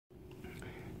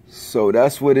So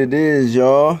that's what it is,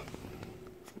 y'all.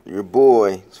 Your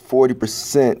boy is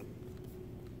 40%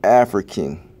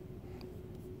 African,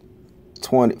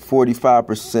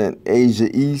 45%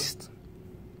 Asia East,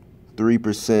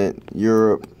 3%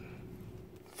 Europe,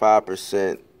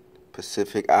 5%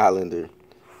 Pacific Islander,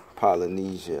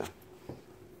 Polynesia.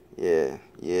 Yeah.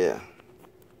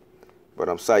 But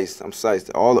I'm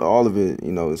psyched. All of it,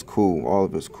 is cool. All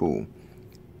of it's cool.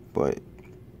 But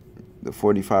the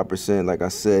 45%, like I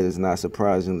said, is not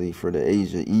surprisingly for the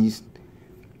Asia East.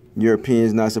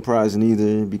 Europeans not surprising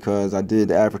either, because I did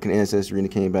the African ancestry and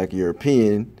it came back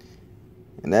European.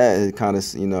 And that kind of,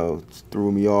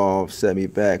 threw me off, set me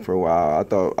back for a while. I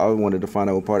thought I wanted to find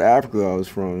out what part of Africa I was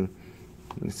from.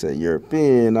 And it said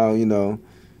European.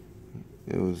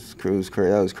 It was crazy.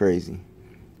 That was crazy.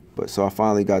 But so I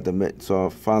finally got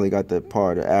the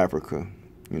part of Africa,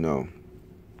 and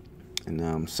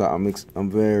I'm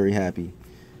very happy,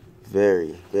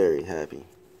 very happy,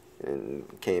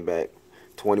 and came back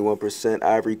 21%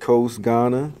 Ivory Coast,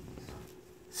 Ghana,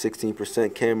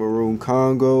 16% Cameroon,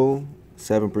 Congo,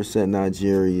 7%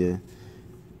 Nigeria.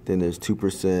 Then there's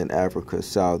 2% Africa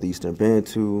Southeastern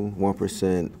Bantu,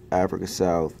 1% Africa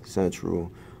South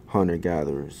Central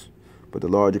hunter-gatherers. But the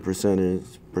larger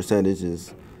percentage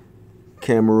is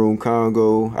Cameroon,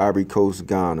 Congo, Ivory Coast,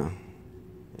 Ghana,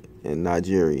 and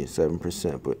Nigeria,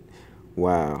 7%. But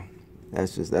wow,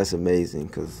 that's amazing,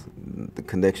 because the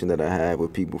connection that I have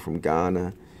with people from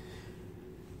Ghana,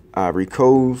 Ivory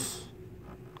Coast,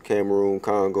 Cameroon,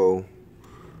 Congo,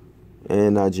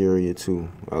 and Nigeria too.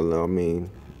 I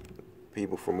mean,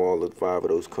 people from all 5 of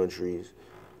those countries.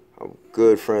 I'm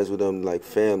good friends with them, like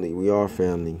family. We are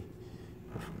family.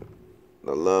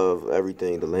 I love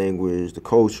everything, the language, the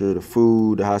culture, the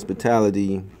food, the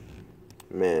hospitality.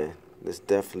 Man, this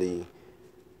definitely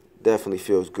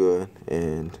feels good.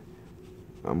 And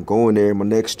I'm going there, my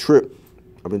next trip.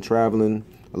 I've been traveling.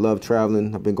 I love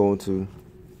traveling. I've been going to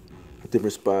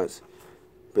different spots.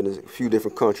 Been in a few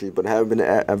different countries, but I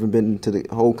haven't been to the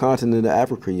whole continent of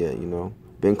Africa yet,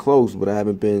 Been close, but I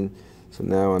haven't been. So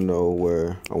now I know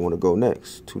where I want to go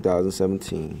next,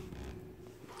 2017.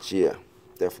 Yeah.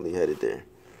 Definitely headed there.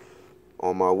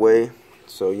 On my way.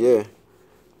 So yeah,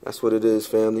 that's what it is,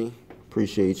 family.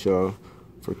 Appreciate y'all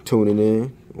for tuning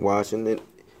in, watching it.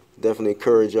 Definitely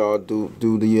encourage y'all do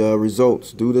the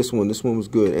results. Do this one. This one was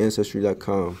good.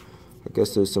 Ancestry.com. I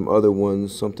guess there's some other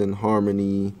ones. Something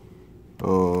Harmony. I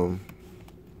don't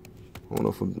know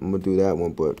if I'm gonna do that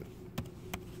one, but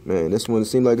man, this one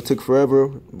seemed like it took forever,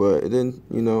 but it didn't.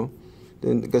 I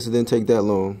guess it didn't take that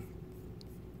long.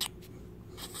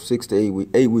 6 to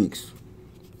 8 weeks,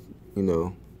 and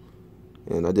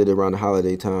I did it around the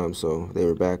holiday time, so they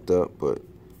were backed up. But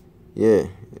yeah,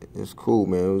 it's cool,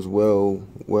 man. It was well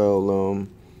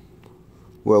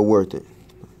worth it.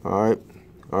 All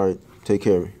right, take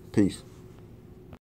care. Peace.